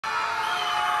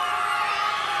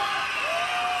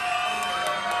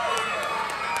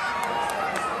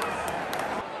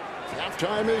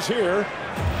Halftime is here.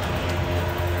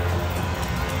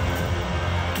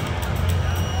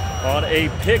 On a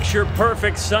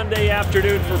picture-perfect Sunday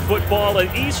afternoon for football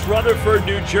in East Rutherford,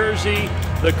 New Jersey,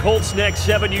 the Colts' next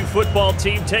 7U football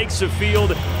team takes the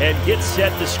field and gets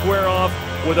set to square off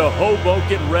with the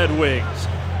Hoboken Red Wings.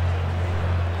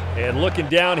 And looking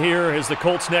down here as the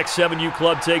Colts' next 7U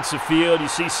club takes the field, you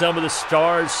see some of the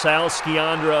stars: Sal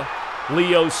Sciandra,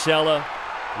 Leo Sella,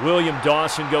 William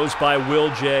Dawson goes by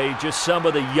Will J. Just some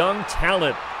of the young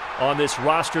talent on this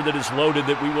roster that is loaded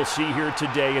that we will see here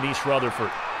today in East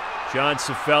Rutherford. John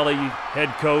Cifelli, head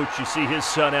coach, you see his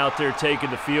son out there taking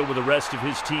the field with the rest of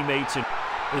his teammates. And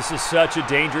this is such a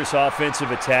dangerous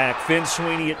offensive attack. Finn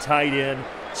Sweeney at tight end,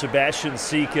 Sebastian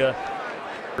Sika.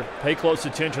 Pay close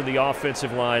attention to the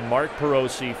offensive line. Mark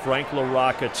Perosi, Frank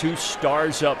LaRocca, two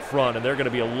stars up front, and they're going to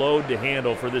be a load to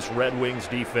handle for this Red Wings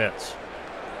defense.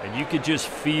 And you could just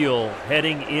feel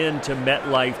heading into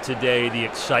MetLife today the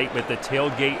excitement. The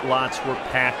tailgate lots were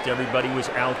packed. Everybody was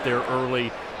out there early.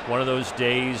 One of those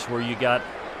days where you got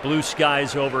blue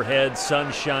skies overhead,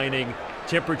 sun shining,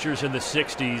 temperatures in the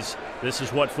 60s. This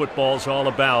is what football's all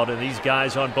about, and these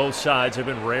guys on both sides have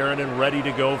been raring and ready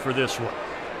to go for this one.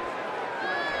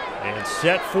 And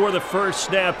set for the first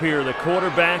snap here, the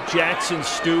quarterback, Jackson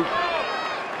Stoop.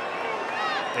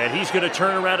 And he's going to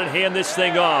turn around and hand this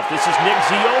thing off. This is Nick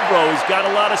Ziobro. He's got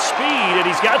a lot of speed, and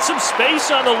he's got some space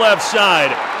on the left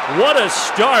side. What a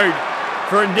start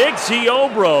for Nick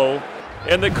Ziobro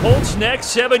and the Colts'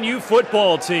 next 7U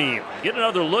football team. Get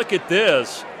another look at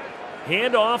this.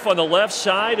 Handoff on the left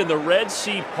side, and the Red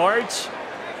Sea parts.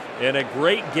 And a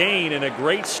great gain and a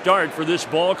great start for this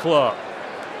ball club.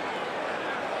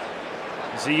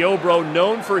 Ziobro,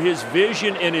 known for his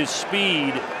vision and his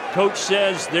speed. Coach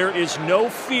says there is no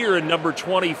fear in number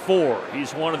 24.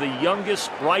 He's one of the youngest,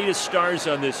 brightest stars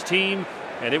on this team,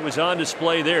 and it was on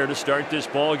display there to start this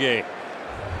ball game.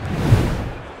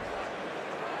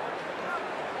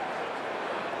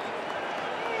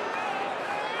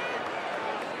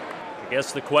 I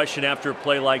guess the question after a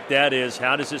play like that is,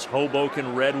 how does this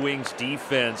Hoboken Red Wings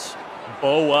defense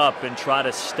bow up and try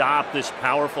to stop this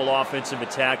powerful offensive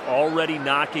attack already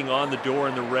knocking on the door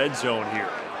in the red zone here?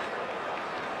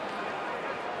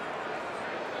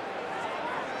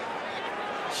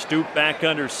 Stoop back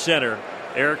under center.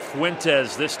 Eric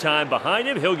Fuentes this time behind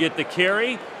him. He'll get the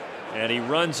carry, and he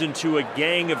runs into a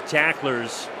gang of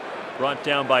tacklers, brought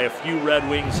down by a few Red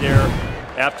Wings there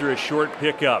after a short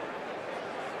pickup.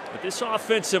 But this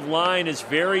offensive line is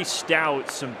very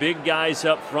stout. Some big guys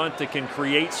up front that can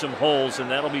create some holes, and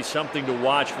that'll be something to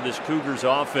watch for this Cougars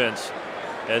offense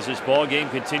as this ball game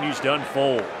continues to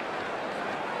unfold.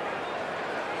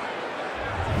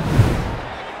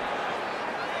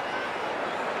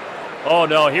 Oh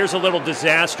no, here's a little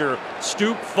disaster.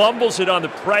 Stoop fumbles it on the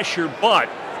pressure, but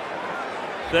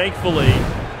thankfully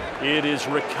it is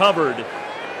recovered.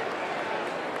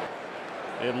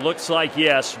 It looks like,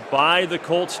 yes, by the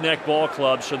Colts Neck Ball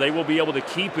Club, so they will be able to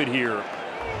keep it here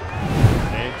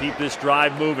and keep this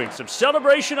drive moving. Some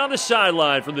celebration on the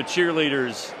sideline from the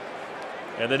cheerleaders.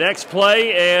 And the next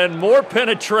play, and more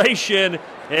penetration,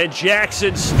 and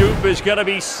Jackson Stoop is going to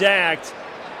be sacked.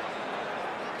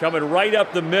 Coming right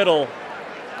up the middle.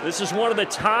 This is one of the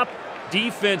top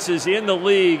defenses in the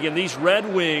league, and these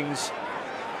Red Wings,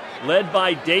 led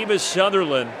by Davis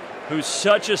Sutherland, who's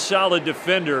such a solid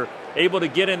defender, able to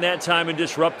get in that time and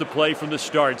disrupt the play from the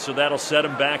start, so that'll set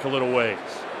him back a little ways.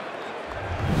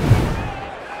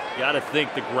 Got to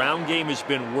think the ground game has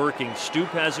been working. Stoop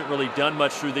hasn't really done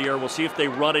much through the air. We'll see if they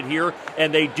run it here,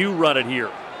 and they do run it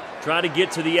here. Try to get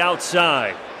to the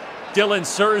outside. Dylan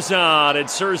Serzon, and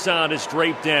Serzon is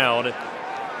draped down.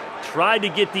 Tried to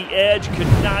get the edge, could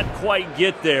not quite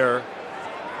get there.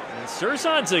 And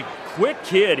Serzon's a quick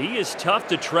kid. He is tough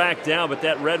to track down, but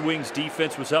that Red Wings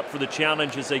defense was up for the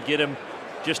challenge as they get him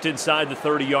just inside the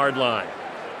 30-yard line.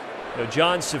 Now,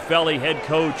 John Cifelli, head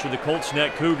coach of the Colts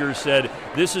Neck Cougars, said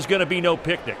this is going to be no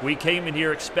picnic. We came in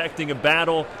here expecting a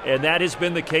battle, and that has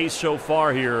been the case so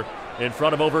far here in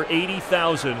front of over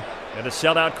 80,000 and a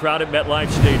sellout crowd at MetLife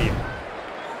Stadium.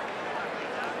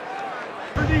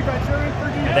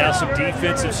 And now some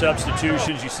defensive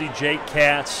substitutions. You see Jake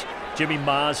Katz, Jimmy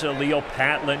Mazza, Leo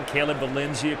Patlin, Caleb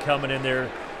Valencia coming in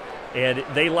there. And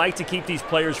they like to keep these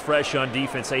players fresh on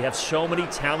defense. They have so many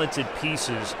talented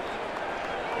pieces.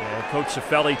 And Coach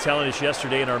Cifelli telling us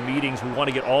yesterday in our meetings, we want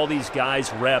to get all these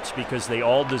guys reps because they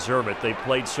all deserve it. They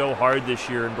played so hard this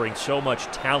year and bring so much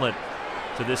talent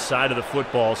to this side of the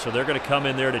football. So they're going to come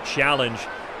in there to challenge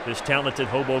this talented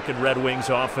Hoboken Red Wings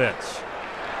offense.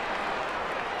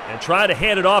 And try to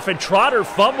hand it off, and Trotter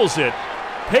fumbles it.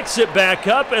 Picks it back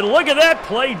up, and look at that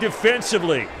play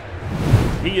defensively.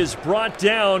 He is brought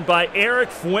down by Eric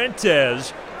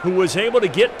Fuentes, who was able to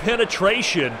get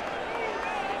penetration.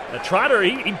 Trotter,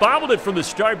 he bobbled it from the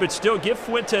start, but still give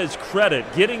Fuentes credit.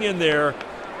 Getting in there,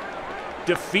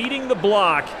 defeating the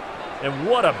block, and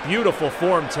what a beautiful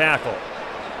form tackle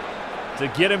to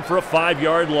get him for a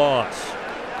 5-yard loss.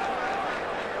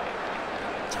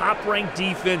 Top-ranked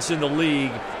defense in the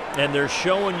league, and they're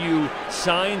showing you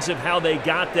signs of how they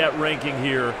got that ranking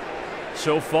here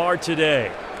so far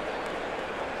today.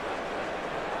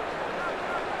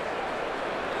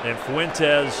 And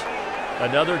Fuentes,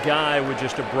 another guy with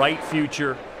just a bright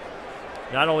future.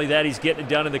 Not only that, he's getting it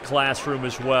done in the classroom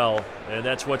as well, and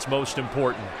that's what's most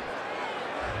important.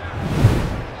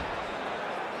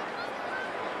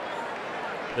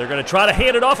 They're going to try to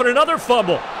hand it off, and another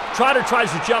fumble. Trotter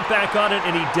tries to jump back on it,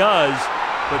 and he does.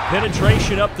 But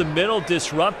penetration up the middle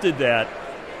disrupted that.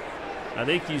 I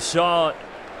think you saw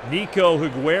Nico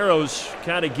Higueros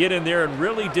kind of get in there and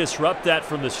really disrupt that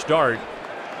from the start.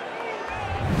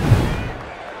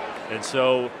 And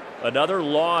so another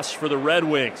loss for the Red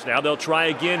Wings. Now they'll try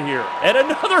again here. And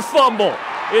another fumble.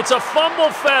 It's a fumble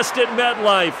fest at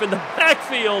MetLife in the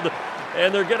backfield.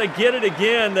 And they're going to get it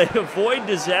again. They avoid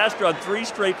disaster on 3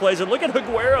 straight plays. And look at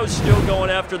Higueros still going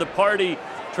after the party,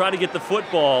 trying to get the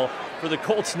football for the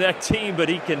Colts neck team, but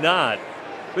he cannot.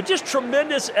 But just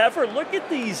tremendous effort. Look at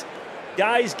these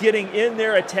guys getting in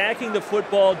there, attacking the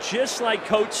football, just like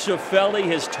Coach Cifelli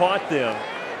has taught them.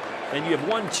 And you have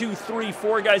 1, 2, 3,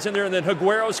 4 guys in there, and then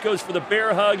Higueros goes for the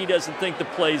bear hug. He doesn't think the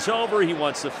play's over. He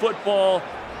wants the football.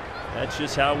 That's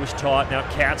just how it was taught. Now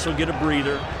Katz will get a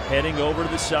breather, heading over to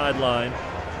the sideline.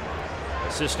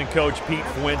 Assistant coach Pete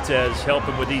Fuentes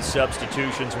helping with these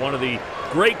substitutions. One of the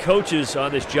great coaches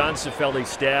on this John Cifelli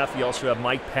staff. You also have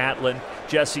Mike Patlin,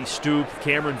 Jesse Stoop,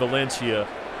 Cameron Valencia.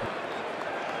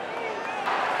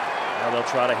 Now they'll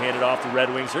try to hand it off the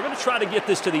Red Wings. They're going to try to get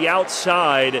this to the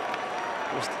outside.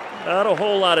 There's not a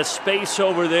whole lot of space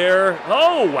over there.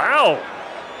 Oh, wow.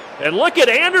 And look at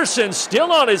Anderson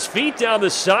still on his feet down the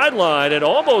sideline and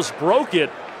almost broke it.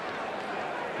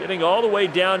 Getting all the way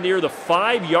down near the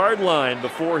 5-yard line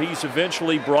before he's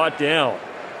eventually brought down.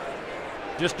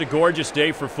 Just a gorgeous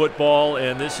day for football,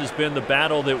 and this has been the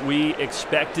battle that we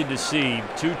expected to see.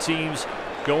 2 teams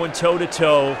going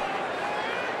toe-to-toe.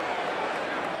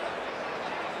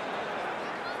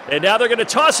 And now they're going to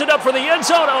toss it up for the end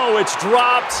zone. Oh, it's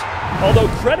dropped. Although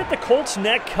credit the Colts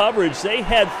neck coverage. They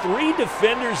had 3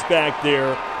 defenders back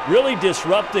there really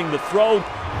disrupting the throw.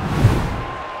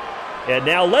 And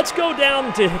now let's go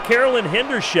down to Carolyn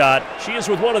Hendershot. She is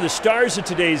with one of the stars of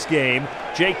today's game,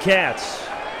 Jake Katz.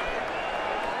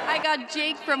 I got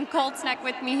Jake from Colts Neck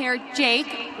with me here.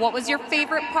 Jake, what was your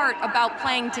favorite part about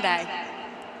playing today?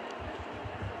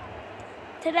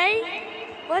 Today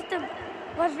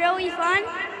was really fun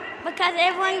because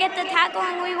everyone gets a tackle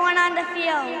and we went on the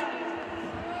field.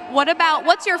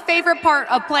 What's your favorite part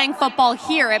of playing football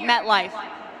here at MetLife?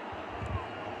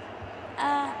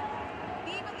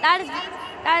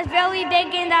 That is really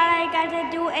big, and that I got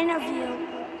to do an interview.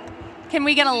 Can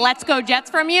we get a Let's Go Jets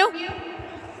from you?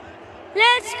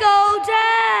 Let's go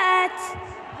Jets!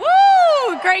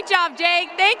 Woo! Great job, Jake.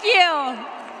 Thank you.